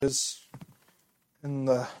is in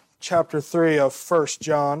the chapter 3 of 1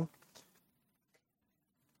 John.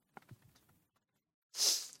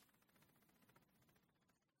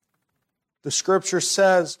 The scripture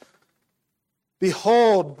says,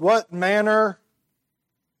 "Behold, what manner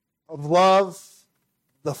of love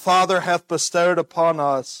the Father hath bestowed upon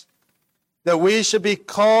us, that we should be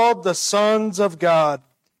called the sons of God.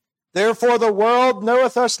 Therefore the world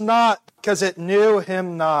knoweth us not, because it knew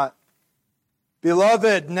him not.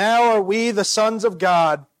 Beloved, now are we the sons of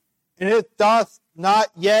God, and it doth not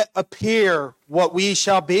yet appear what we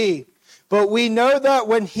shall be. But we know that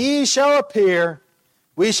when he shall appear,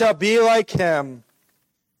 we shall be like him,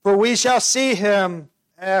 for we shall see him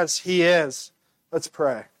as he is." Let's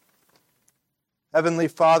pray. Heavenly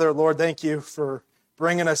Father, Lord, thank you for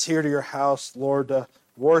bringing us here to your house, Lord, to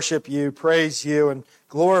worship you, praise you, and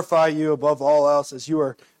glorify you above all else, as you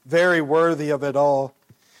are very worthy of it all.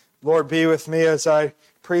 Lord, be with me as I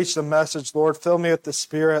preach the message. Lord, fill me with the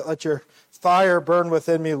Spirit. Let your fire burn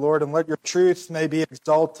within me, Lord, and let your truth may be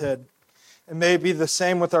exalted. It may be the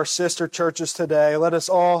same with our sister churches today. Let us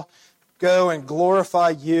all go and glorify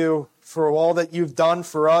you for all that you've done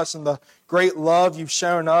for us and the great love you've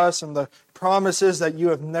shown us and the promises that you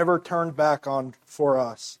have never turned back on for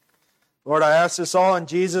us. Lord, I ask this all in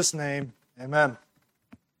Jesus' name. Amen.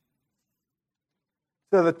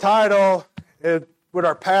 So the title, what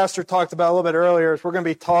our pastor talked about a little bit earlier, is we're going to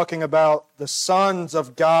be talking about the sons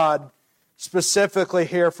of God, specifically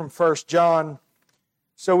here from 1 John.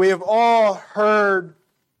 So we have all heard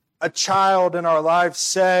a child in our lives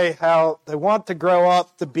say how they want to grow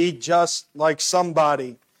up to be just like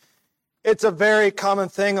somebody. It's a very common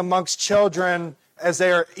thing amongst children as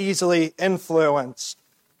they are easily influenced.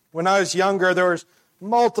 When I was younger, there was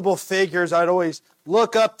multiple figures I'd always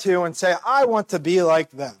look up to and say, I want to be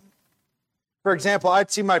like them. For example,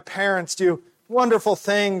 I'd see my parents do wonderful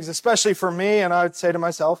things, especially for me, and I would say to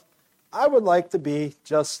myself, I would like to be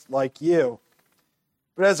just like you.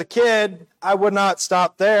 But as a kid, I would not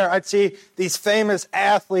stop there. I'd see these famous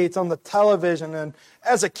athletes on the television, and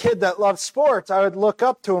as a kid that loved sports, I would look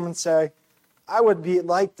up to them and say, I would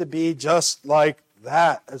like to be just like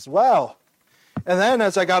that as well. And then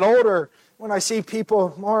as I got older, when I see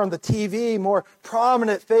people more on the TV, more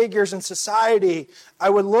prominent figures in society, I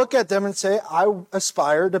would look at them and say, I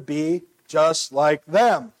aspire to be just like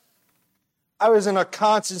them. I was in a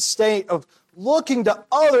constant state of looking to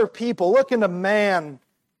other people, looking to man,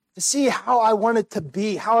 to see how I wanted to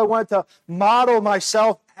be, how I wanted to model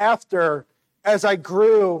myself after as I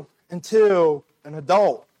grew into an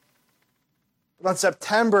adult. But on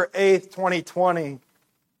September 8th, 2020, it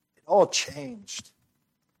all changed.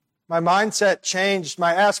 My mindset changed,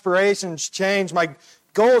 my aspirations changed, my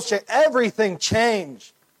goals changed, everything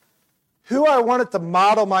changed. Who I wanted to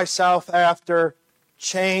model myself after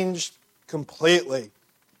changed completely.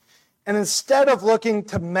 And instead of looking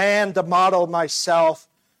to man to model myself,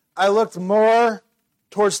 I looked more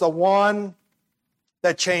towards the one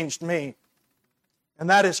that changed me. And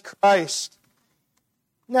that is Christ.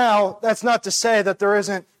 Now, that's not to say that there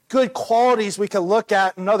isn't good qualities we can look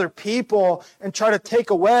at in other people and try to take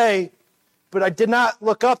away, but I did not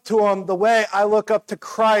look up to them the way I look up to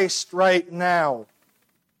Christ right now.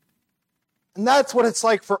 And that's what it's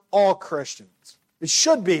like for all Christians. It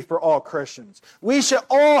should be for all Christians. We should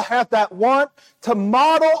all have that want to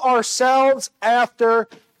model ourselves after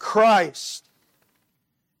Christ.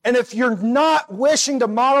 And if you're not wishing to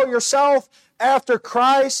model yourself after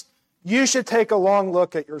Christ, you should take a long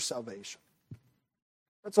look at your salvation.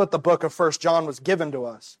 That's what the book of 1 John was given to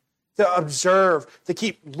us. To observe, to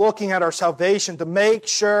keep looking at our salvation, to make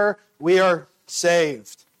sure we are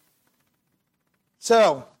saved.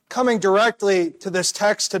 So, coming directly to this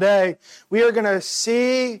text today, we are going to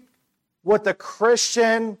see what the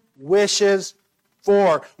Christian wishes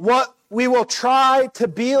for, what we will try to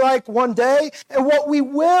be like one day, and what we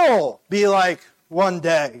will be like one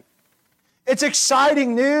day. It's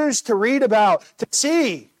exciting news to read about, to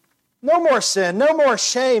see. No more sin, no more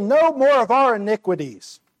shame, no more of our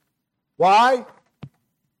iniquities. Why?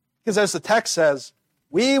 Because as the text says,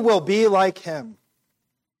 we will be like him.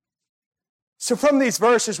 So from these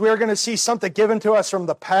verses, we are going to see something given to us from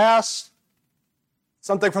the past,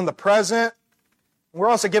 something from the present, and we're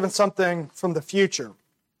also given something from the future.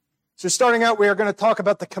 So starting out, we are going to talk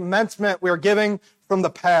about the commencement we are giving from the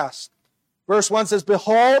past. Verse 1 says,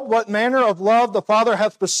 "Behold, what manner of love the Father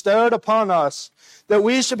hath bestowed upon us, that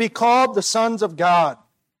we should be called the sons of God.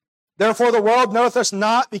 Therefore the world knoweth us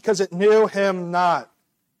not, because it knew him not."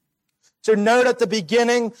 So note at the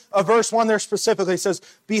beginning of verse 1 there specifically says,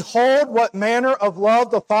 "Behold, what manner of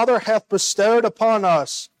love the Father hath bestowed upon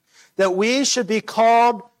us, that we should be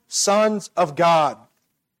called sons of God.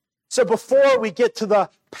 So before we get to the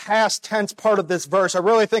past tense part of this verse, I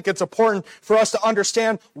really think it's important for us to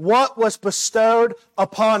understand what was bestowed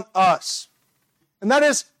upon us. And that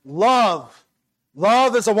is love.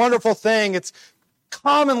 Love is a wonderful thing. It's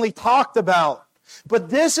commonly talked about. But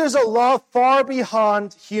this is a love far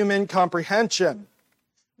beyond human comprehension.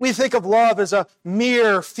 We think of love as a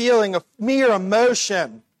mere feeling, a mere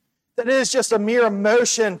emotion. That it is just a mere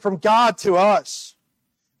emotion from God to us.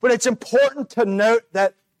 But it's important to note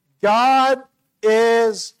that God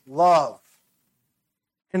is love.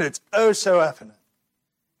 And it's oh so evident.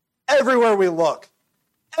 Everywhere we look,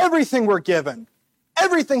 everything we're given,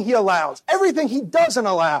 everything He allows, everything He doesn't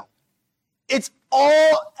allow, it's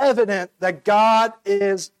all evident that God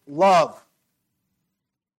is love.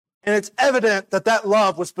 And it's evident that that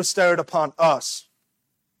love was bestowed upon us.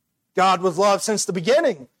 God was love since the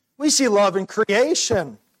beginning. We see love in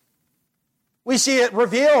creation. We see it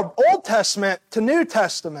revealed Old Testament to New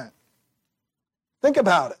Testament. Think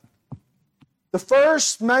about it. The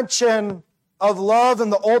first mention of love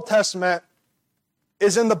in the Old Testament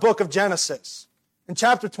is in the book of Genesis. In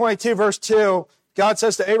chapter 22, verse 2, God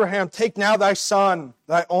says to Abraham, "Take now thy son,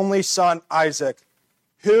 thy only son Isaac,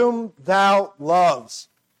 whom thou loves,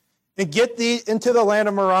 and get thee into the land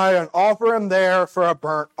of Moriah and offer him there for a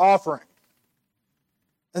burnt offering."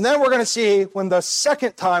 And then we're going to see when the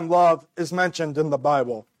second time love is mentioned in the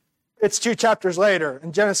Bible. It's 2 chapters later.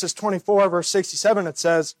 In Genesis 24, verse 67, it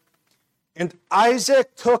says, "And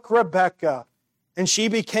Isaac took Rebekah, and she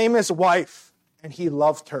became his wife, and he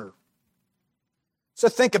loved her." So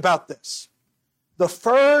think about this. The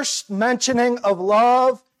first mentioning of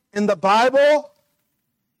love in the Bible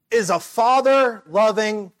is a father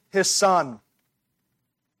loving his son.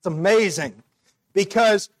 It's amazing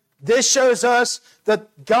because this shows us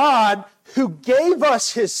that God, who gave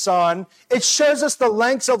us His Son, it shows us the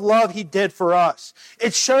lengths of love He did for us.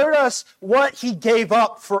 It showed us what He gave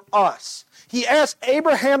up for us. He asked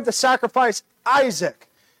Abraham to sacrifice Isaac,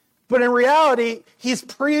 but in reality, He's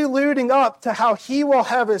preluding up to how He will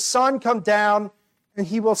have His Son come down and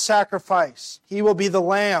He will sacrifice. He will be the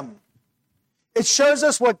lamb. It shows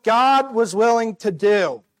us what God was willing to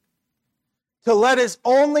do, to let His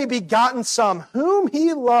only begotten Son, whom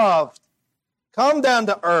He loved, come down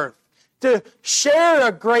to earth, to share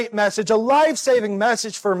a great message, a life-saving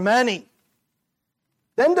message for many,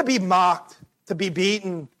 then to be mocked, to be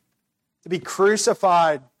beaten, to be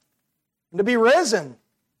crucified, and to be risen.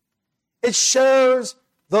 It shows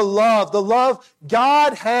the love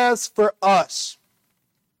God has for us.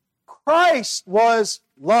 Christ was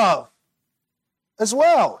love as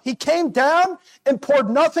well. He came down and poured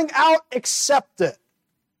nothing out except it.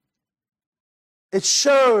 It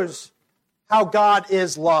shows how God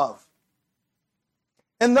is love.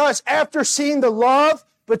 And thus, after seeing the love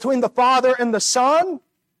between the Father and the Son,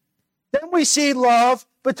 then we see love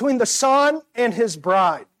between the Son and His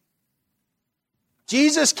bride.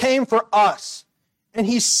 Jesus came for us, and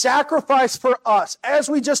He sacrificed for us, as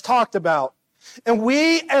we just talked about. And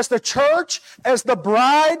we, as the church, as the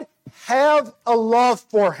bride, have a love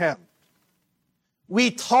for Him.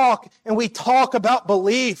 We talk about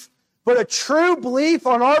belief, but a true belief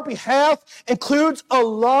on our behalf includes a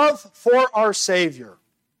love for our Savior,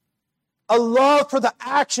 a love for the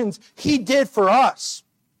actions He did for us.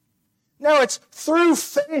 Now, it's through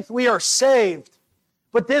faith we are saved,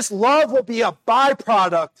 but this love will be a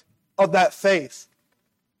byproduct of that faith.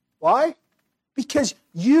 Why? Because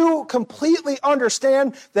you completely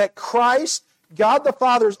understand that Christ, God the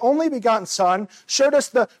Father's only begotten Son, showed us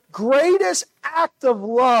the greatest act of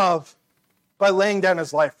love by laying down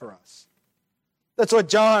His life for us. That's what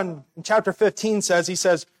John in chapter 15 says. He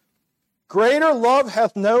says, "Greater love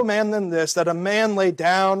hath no man than this, that a man lay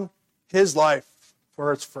down his life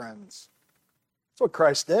for his friends." That's what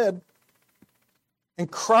Christ did.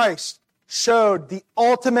 And Christ showed the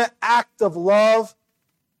ultimate act of love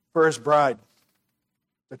for His bride,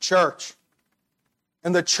 the church.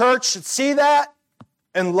 And the church should see that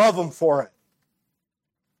and love Him for it.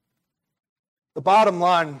 The bottom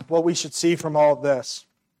line, what we should see from all of this,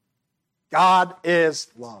 God is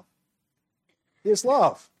love. He is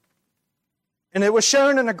love. And it was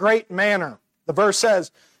shown in a great manner. The verse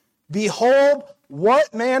says, "Behold,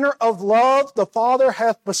 what manner of love the Father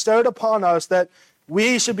hath bestowed upon us, that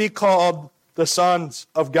we should be called the sons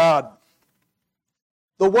of God."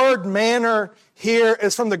 The word manner here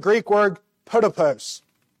is from the Greek word potopos.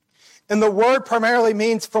 And the word primarily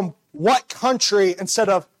means from what country instead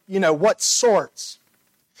of, what sorts.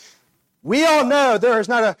 We all know there is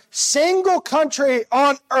not a single country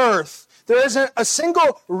on earth There isn't a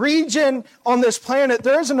single region on this planet,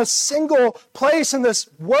 there isn't a single place in this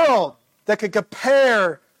world that could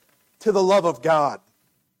compare to the love of God.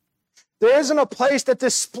 There isn't a place that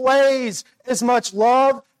displays as much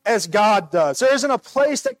love as God does. There isn't a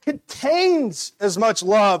place that contains as much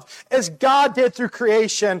love as God did through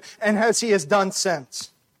creation and as He has done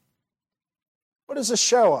since. What does this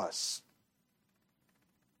show us?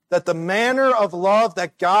 That the manner of love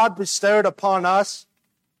that God bestowed upon us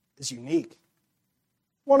is unique.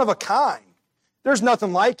 One of a kind. There's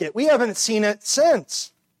nothing like it. We haven't seen it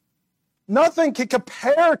since. Nothing can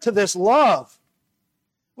compare to this love.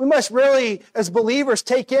 We must really, as believers,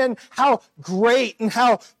 take in how great and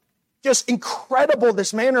how just incredible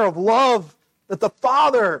this manner of love that the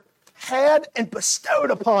Father had and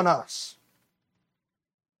bestowed upon us.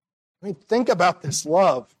 I mean, think about this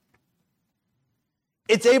love.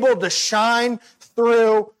 It's able to shine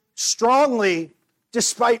through strongly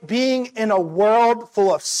despite being in a world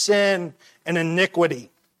full of sin and iniquity.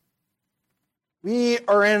 We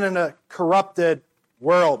are in a corrupted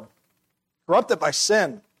world, corrupted by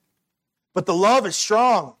sin. But the love is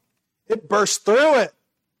strong. It bursts through it.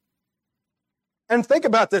 And think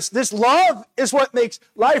about this. This love is what makes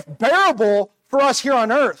life bearable for us here on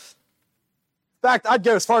earth. In fact, I'd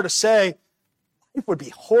go as far to say life would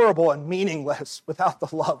be horrible and meaningless without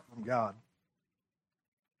the love from God.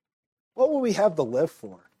 What will we have to live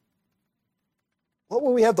for? What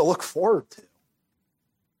will we have to look forward to?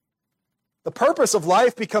 The purpose of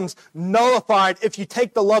life becomes nullified if you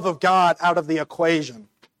take the love of God out of the equation.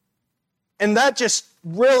 And that just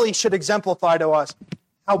really should exemplify to us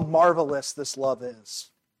how marvelous this love is.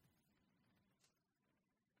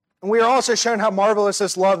 And we are also shown how marvelous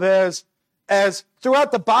this love is as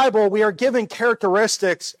throughout the Bible we are given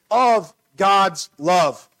characteristics of God's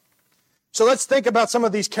love. So let's think about some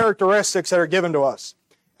of these characteristics that are given to us.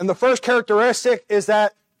 And the first characteristic is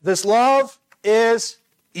that this love is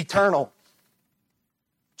eternal.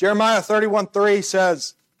 Jeremiah 31:3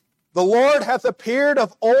 says, "The Lord hath appeared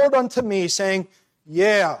of old unto me, saying,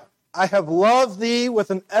 Yea, I have loved thee with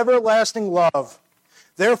an everlasting love.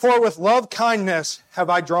 Therefore with love kindness have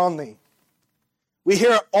I drawn thee." We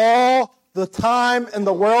hear all the time in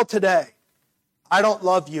the world today, I don't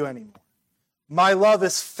love you anymore. My love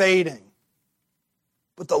is fading.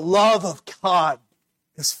 But the love of God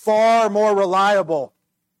is far more reliable.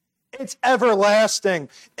 It's everlasting.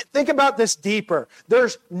 Think about this deeper.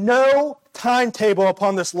 There's no timetable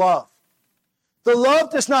upon this love. The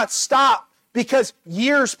love does not stop because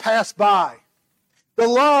years pass by. The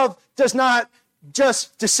love does not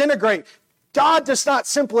just disintegrate. God does not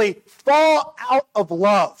simply fall out of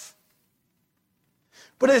love.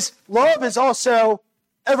 But His love is also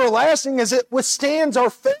everlasting as it withstands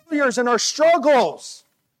our failures and our struggles.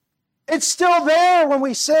 It's still there when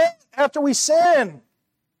we sin, after we sin.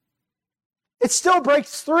 It still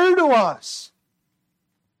breaks through to us.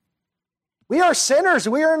 We are sinners.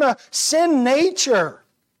 We are in a sin nature.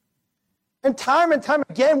 And time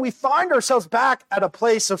again, we find ourselves back at a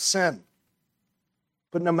place of sin.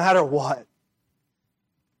 But no matter what,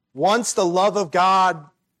 once the love of God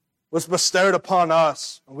was bestowed upon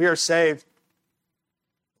us and we are saved,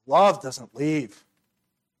 love doesn't leave.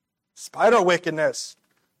 Despite our wickedness,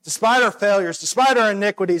 despite our failures, despite our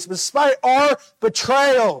iniquities, despite our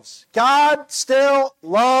betrayals, God still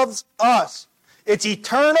loves us. It's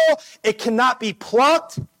eternal, it cannot be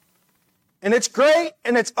plucked, and it's great,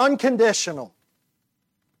 and it's unconditional.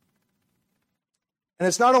 And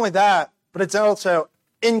it's not only that, but it's also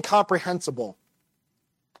incomprehensible.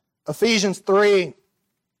 Ephesians 3,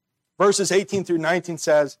 verses 18 through 19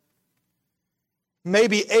 says, "May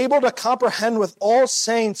be able to comprehend with all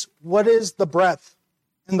saints what is the breadth,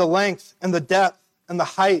 and the length, and the depth, and the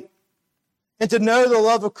height, and to know the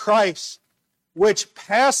love of Christ, which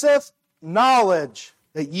passeth knowledge,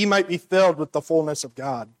 that ye might be filled with the fullness of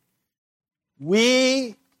God."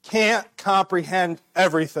 We can't comprehend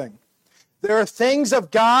everything. There are things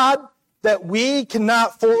of God that we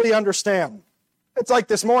cannot fully understand. It's like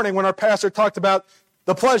this morning when our pastor talked about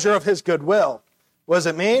the pleasure of His goodwill. What does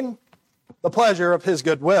it mean? The pleasure of His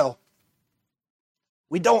goodwill.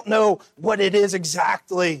 We don't know what it is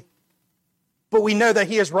exactly, but we know that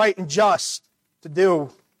He is right and just to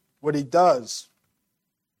do what He does.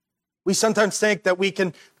 We sometimes think that we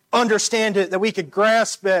can understand it, that we could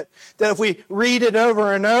grasp it, that if we read it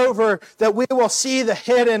over and over, that we will see the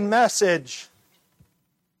hidden message.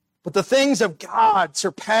 But the things of God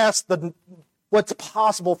surpass what's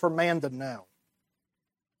possible for man to know.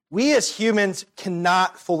 We as humans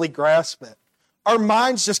cannot fully grasp it. Our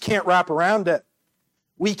minds just can't wrap around it.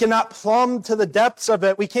 We cannot plumb to the depths of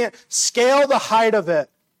it. We can't scale the height of it.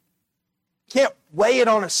 can't weigh it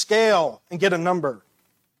on a scale and get a number.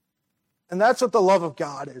 And that's what the love of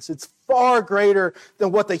God is. It's far greater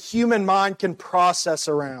than what the human mind can process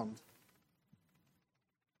around.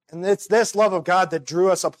 And it's this love of God that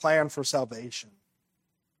drew us a plan for salvation.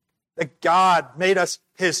 That God made us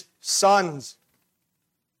his sons.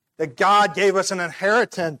 That God gave us an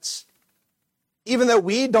inheritance, even though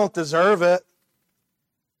we don't deserve it.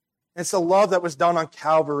 It's the love that was done on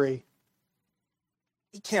Calvary.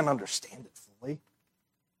 We can't understand it fully.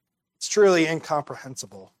 It's truly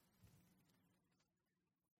incomprehensible.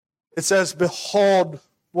 It says, "Behold,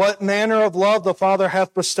 what manner of love the Father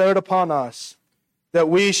hath bestowed upon us, that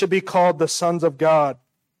we should be called the sons of God.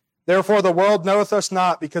 Therefore the world knoweth us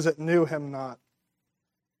not, because it knew him not."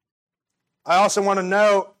 I also want to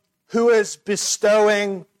note who is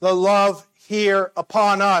bestowing the love here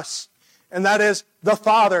upon us, and that is the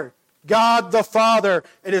Father. God the Father.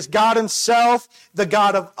 It is God himself, the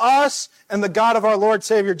God of us, and the God of our Lord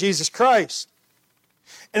Savior Jesus Christ.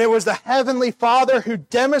 And it was the Heavenly Father who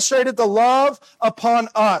demonstrated the love upon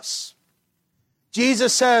us.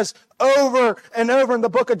 Jesus says over and over in the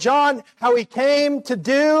book of John how he came to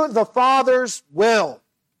do the Father's will.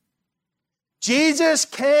 Jesus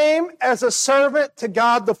came as a servant to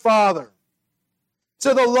God the Father.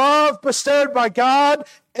 So the love bestowed by God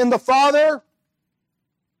and the Father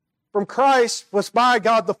from Christ was by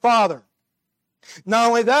God the Father. Not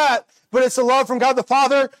only that, but it's the love from God the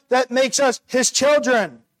Father that makes us his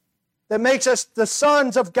children, that makes us the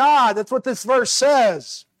sons of God. That's what this verse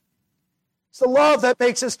says. It's the love that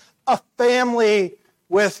makes us a family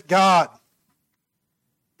with God.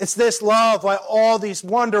 It's this love why all these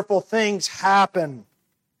wonderful things happen.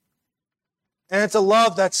 And it's a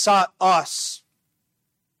love that sought us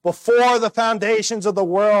before the foundations of the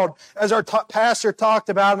world, as our pastor talked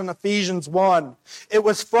about in Ephesians 1. It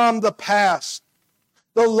was from the past.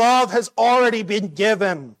 The love has already been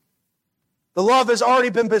given. The love has already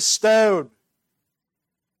been bestowed.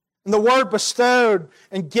 And the word bestowed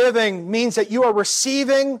and giving means that you are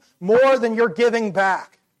receiving more than you're giving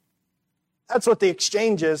back. That's what the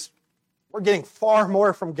exchange is. We're getting far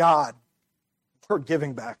more from God. We're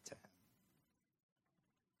giving back to him.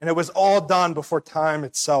 And it was all done before time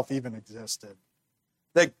itself even existed.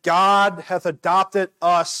 That God hath adopted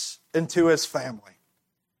us into his family.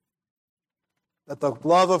 That the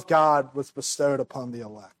love of God was bestowed upon the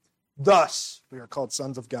elect. Thus, we are called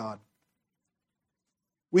sons of God.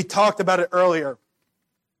 We talked about it earlier.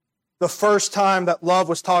 The first time that love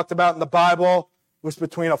was talked about in the Bible was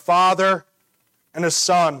between a father and a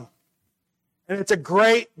son. And it's a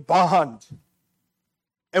great bond.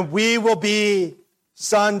 And we will be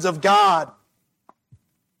sons of God.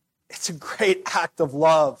 It's a great act of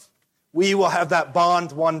love. We will have that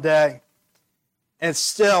bond one day. And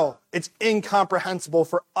it's incomprehensible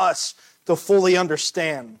for us to fully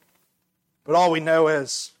understand. But all we know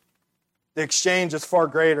is the exchange is far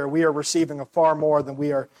greater. We are receiving a far more than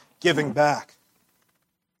we are giving back.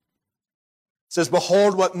 It says,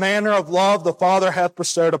 "Behold, what manner of love the Father hath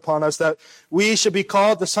bestowed upon us, that we should be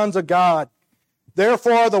called the sons of God.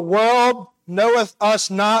 Therefore the world knoweth us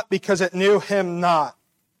not, because it knew him not."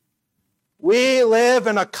 We live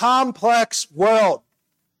in a complex world.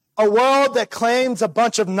 A world that claims a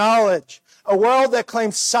bunch of knowledge. A world that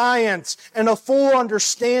claims science and a full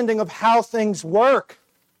understanding of how things work.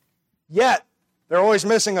 Yet, they're always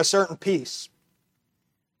missing a certain piece.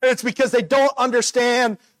 And it's because they don't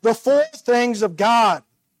understand the full things of God.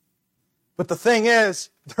 But the thing is,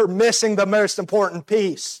 they're missing the most important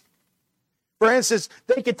piece. For instance,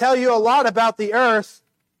 they could tell you a lot about the earth,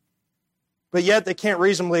 but yet they can't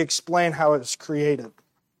reasonably explain how it was created.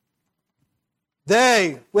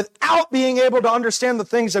 They, without being able to understand the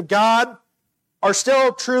things of God, are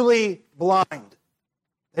still truly blind.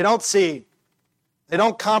 They don't see. They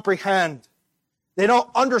don't comprehend. They don't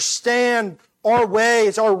understand our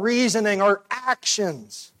ways, our reasoning, our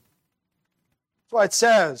actions. That's why it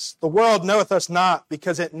says, "The world knoweth us not,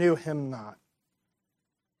 because it knew him not."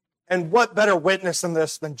 And what better witness than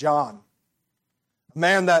this than John? A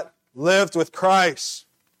man that lived with Christ,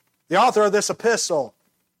 the author of this epistle.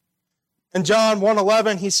 In John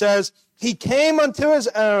 1:11, he says, "He came unto his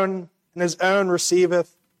own, and his own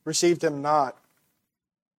received him not."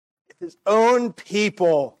 If his own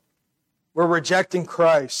people were rejecting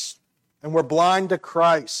Christ and were blind to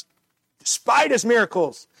Christ, despite his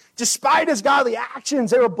miracles, despite his godly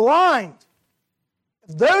actions, they were blind.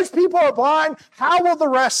 If those people are blind, how will the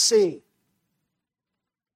rest see?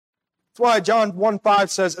 That's why John 1:5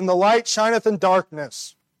 says, "And the light shineth in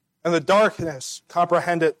darkness, and the darkness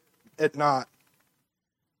comprehendeth it not."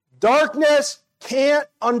 Darkness can't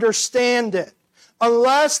understand it.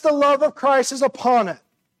 unless the love of Christ is upon it.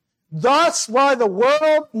 Thus why the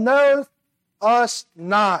world knows us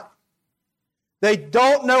not. They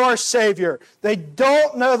don't know our Savior. They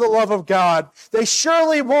don't know the love of God. They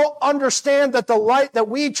surely won't understand that the light that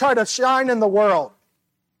we try to shine in the world.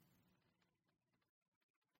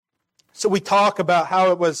 So we talk about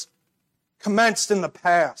how it was commenced in the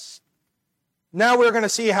past. Now we're going to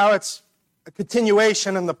see how it's a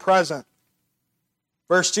continuation in the present.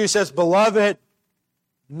 Verse 2 says, Beloved,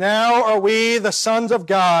 now are we the sons of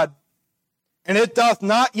God, and it doth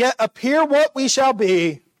not yet appear what we shall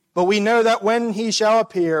be, but we know that when he shall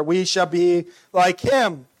appear, we shall be like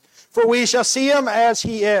him, for we shall see him as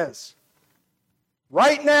he is.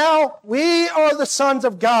 Right now, we are the sons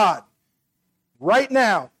of God. Right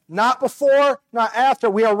now. Not before, not after.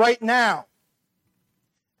 We are right now.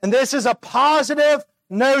 And this is a positive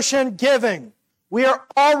notion giving. We are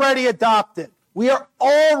already adopted. We are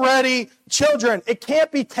already children. It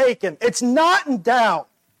can't be taken. It's not in doubt.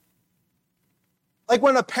 Like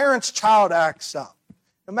when a parent's child acts up,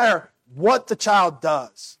 no matter what the child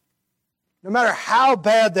does, no matter how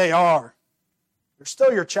bad they are, they're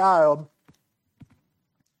still your child.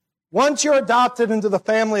 Once you're adopted into the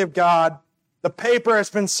family of God, the paper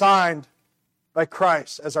has been signed by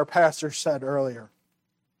Christ, as our pastor said earlier.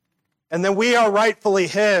 And then we are rightfully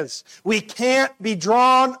his. We can't be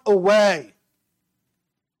drawn away.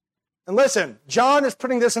 And listen, John is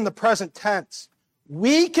putting this in the present tense.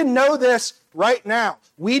 We can know this right now.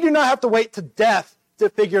 We do not have to wait to death to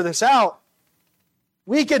figure this out.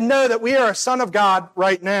 We can know that we are a son of God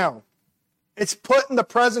right now. It's put in the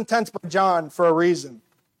present tense by John for a reason.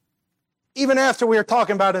 Even after we were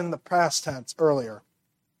talking about it in the past tense earlier.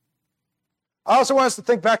 I also want us to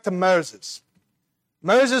think back to Moses.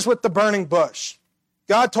 Moses with the burning bush.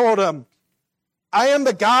 God told him, I am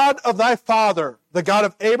the God of thy father, the God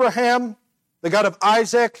of Abraham, the God of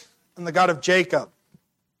Isaac, and the God of Jacob.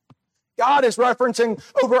 God is referencing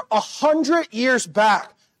over 100 years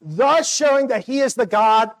back, thus showing that he is the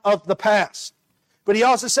God of the past. But he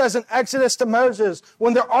also says in Exodus to Moses,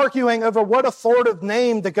 when they're arguing over what authoritative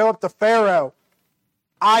name to go up to Pharaoh,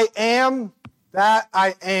 I am that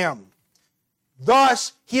I am.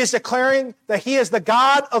 Thus, he is declaring that he is the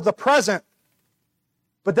God of the present.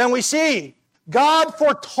 But then we see God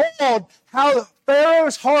foretold how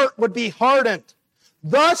Pharaoh's heart would be hardened,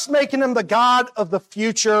 thus making him the God of the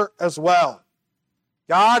future as well.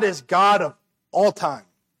 God is God of all time,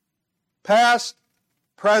 past,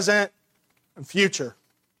 present, and future.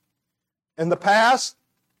 In the past,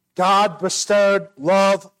 God bestowed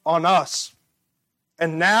love on us.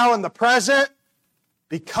 And now in the present,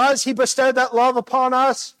 because he bestowed that love upon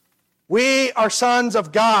us, we are sons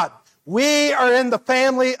of God. We are in the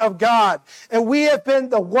family of God. And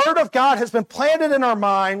the word of God has been planted in our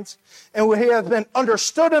minds, and we have been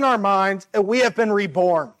understood in our minds, and we have been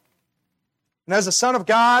reborn. And as a son of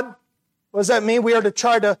God, what does that mean? We are to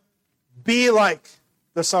try to be like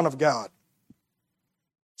the Son of God.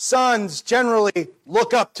 Sons generally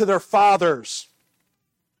look up to their fathers,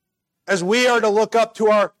 as we are to look up to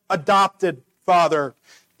our adopted father,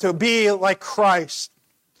 to be like Christ.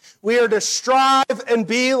 We are to strive and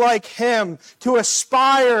be like him, to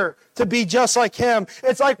aspire to be just like him.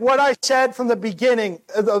 It's like what I said from the beginning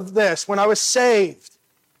of this, when I was saved.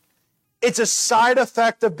 It's a side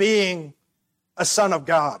effect of being a son of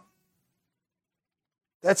God.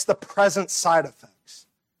 That's the present side effects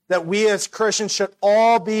that we as Christians should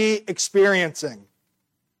all be experiencing.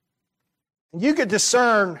 And you could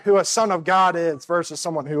discern who a son of God is versus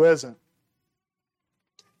someone who isn't.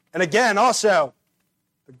 And again, also,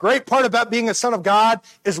 the great part about being a son of God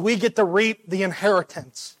is we get to reap the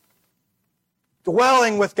inheritance.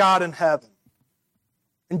 Dwelling with God in heaven.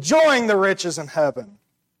 Enjoying the riches in heaven.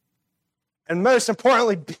 And most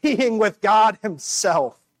importantly, being with God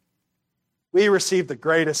himself. We receive the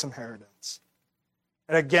greatest inheritance.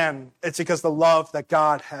 And again, it's because the love that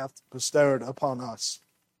God hath bestowed upon us.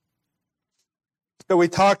 So we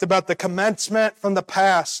talked about the commencement from the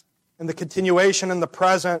past and the continuation in the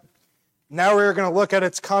present. Now we're going to look at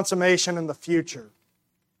its consummation in the future.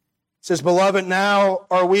 It says, Beloved, now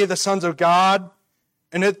are we the sons of God,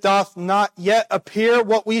 and it doth not yet appear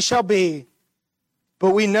what we shall be. But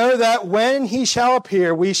we know that when he shall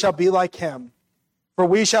appear, we shall be like him. For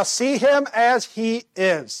we shall see him as he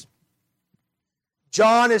is.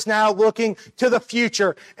 John is now looking to the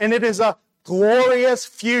future, and it is a glorious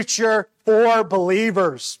future for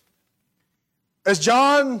believers. As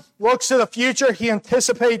John looks to the future, he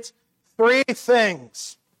anticipates three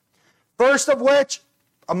things. First of which,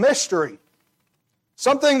 a mystery.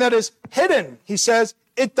 Something that is hidden. He says,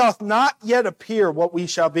 it doth not yet appear what we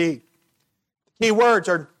shall be. The Key words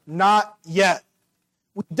are not yet.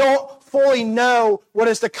 We don't fully know what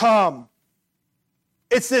is to come.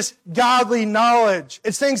 It's this godly knowledge.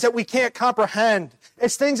 It's things that we can't comprehend.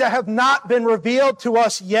 It's things that have not been revealed to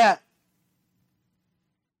us yet.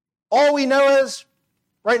 All we know is,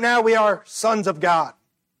 right now, we are sons of God.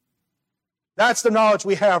 That's the knowledge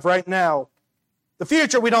we have right now. The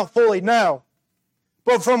future we don't fully know.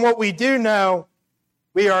 But from what we do know,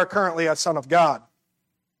 we are currently a son of God.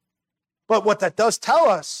 But what that does tell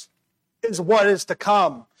us is what is to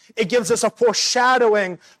come. It gives us a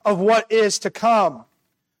foreshadowing of what is to come.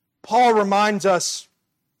 Paul reminds us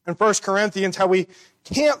in 1 Corinthians how we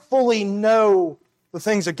can't fully know the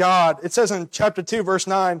things of God. It says in chapter 2, verse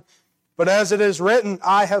 9, "But as it is written,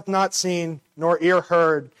 eye hath not seen, nor ear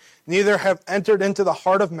heard, neither have entered into the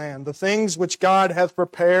heart of man the things which God hath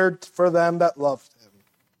prepared for them that love him."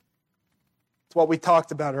 It's what we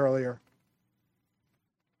talked about earlier.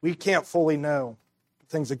 We can't fully know the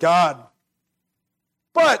things of God.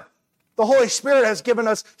 But the Holy Spirit has given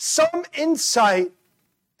us some insight,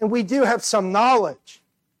 and we do have some knowledge.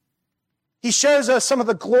 He shows us some of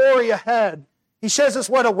the glory ahead. He shows us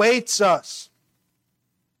what awaits us.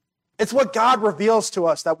 It's what God reveals to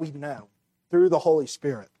us that we know through the Holy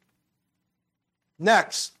Spirit.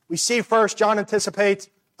 Next, we see first John anticipates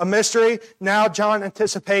a mystery. Now John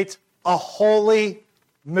anticipates a holy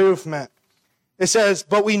movement. It says,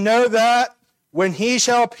 "But we know that when he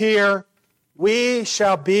shall appear, we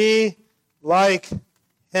shall be like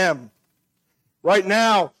him." Right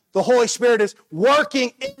now, the Holy Spirit is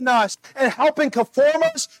working in us and helping conform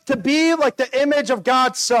us to be like the image of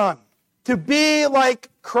God's Son, to be like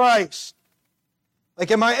Christ. Like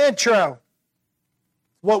in my intro,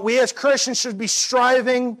 what we as Christians should be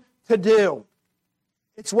striving to do.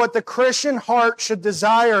 It's what the Christian heart should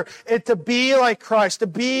desire, it to be like Christ, to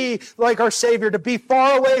be like our Savior, to be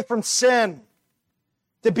far away from sin,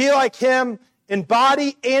 to be like him in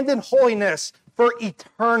body and in holiness for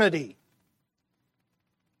eternity.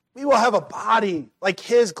 We will have a body like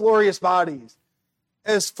his glorious bodies,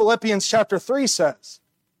 as Philippians chapter 3 says.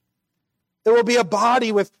 There will be a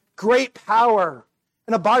body with great power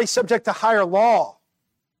and a body subject to higher law.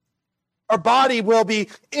 Our body will be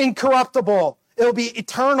incorruptible. It will be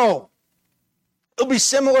eternal. It will be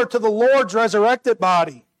similar to the Lord's resurrected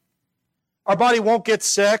body. Our body won't get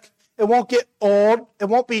sick. It won't get old. It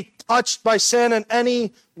won't be touched by sin in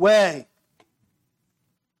any way.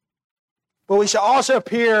 But we shall also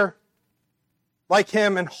appear like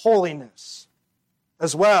him in holiness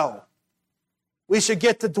as well. We should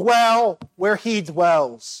get to dwell where he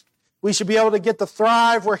dwells. We should be able to get to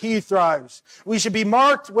thrive where he thrives. We should be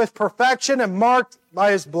marked with perfection and marked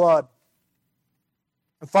by his blood.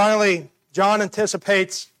 And finally, John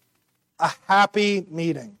anticipates a happy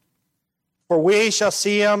meeting, for we shall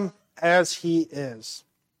see him as he is.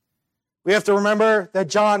 We have to remember that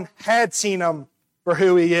John had seen him for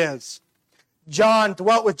who he is. John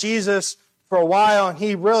dwelt with Jesus for a while, and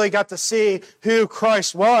he really got to see who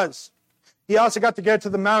Christ was. He also got to go to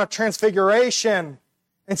the Mount of Transfiguration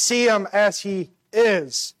and see him as he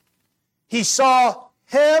is. He saw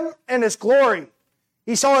him and his glory.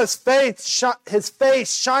 He saw his face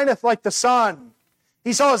shineth like the sun.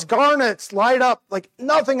 He saw his garments light up like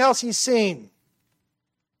nothing else he's seen.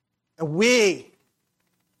 And we,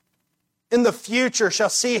 in the future, shall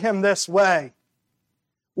see him this way.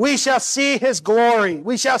 We shall see his glory.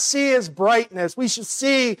 We shall see his brightness. We shall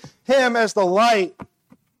see him as the light.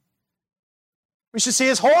 We should see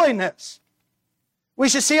his holiness. We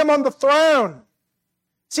should see him on the throne.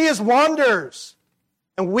 See his wonders.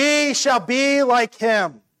 And we shall be like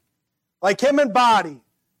him in body,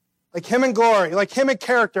 like him in glory, like him in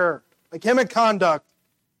character, like him in conduct,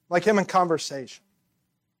 like him in conversation.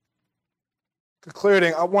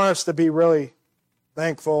 Concluding, I want us to be really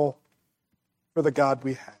thankful for the God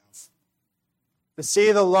we have. To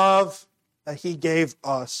see the love that he gave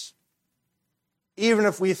us, even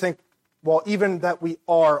if we think, even that we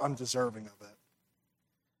are undeserving of it.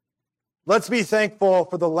 Let's be thankful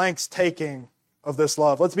for the lengths taking of this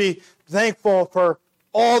love. Let's be thankful for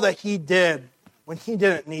all that he did when he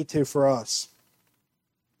didn't need to for us.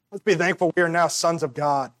 Let's be thankful we are now sons of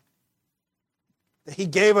God. That he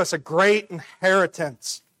gave us a great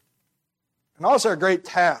inheritance and also a great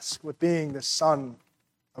task with being the Son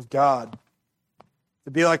of God.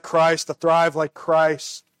 To be like Christ, to thrive like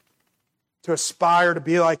Christ, to aspire to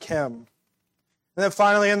be like him. And then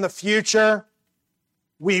finally, in the future,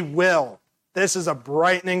 we will. This is a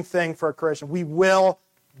brightening thing for a Christian. We will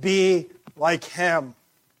be like him.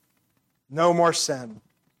 No more sin.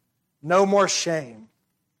 No more shame.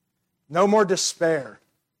 No more despair.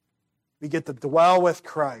 We get to dwell with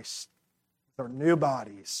Christ our new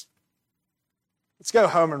bodies. Let's go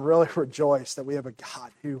home and really rejoice that we have a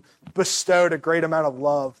God who bestowed a great amount of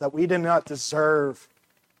love that we did not deserve,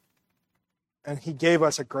 and he gave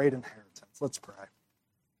us a great inheritance. Let's pray.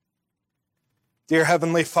 Dear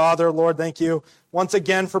Heavenly Father, Lord, thank you once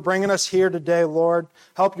again for bringing us here today, Lord.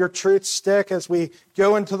 Help your truth stick as we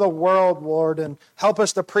go into the world, Lord, and help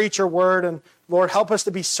us to preach your word, and Lord, help us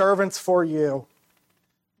to be servants for you.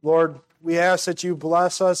 Lord, we ask that you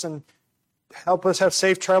bless us and help us have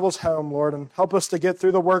safe travels home, Lord, and help us to get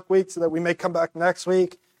through the work week so that we may come back next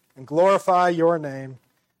week and glorify your name.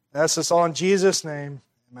 I ask this all in Jesus' name.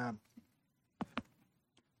 Amen.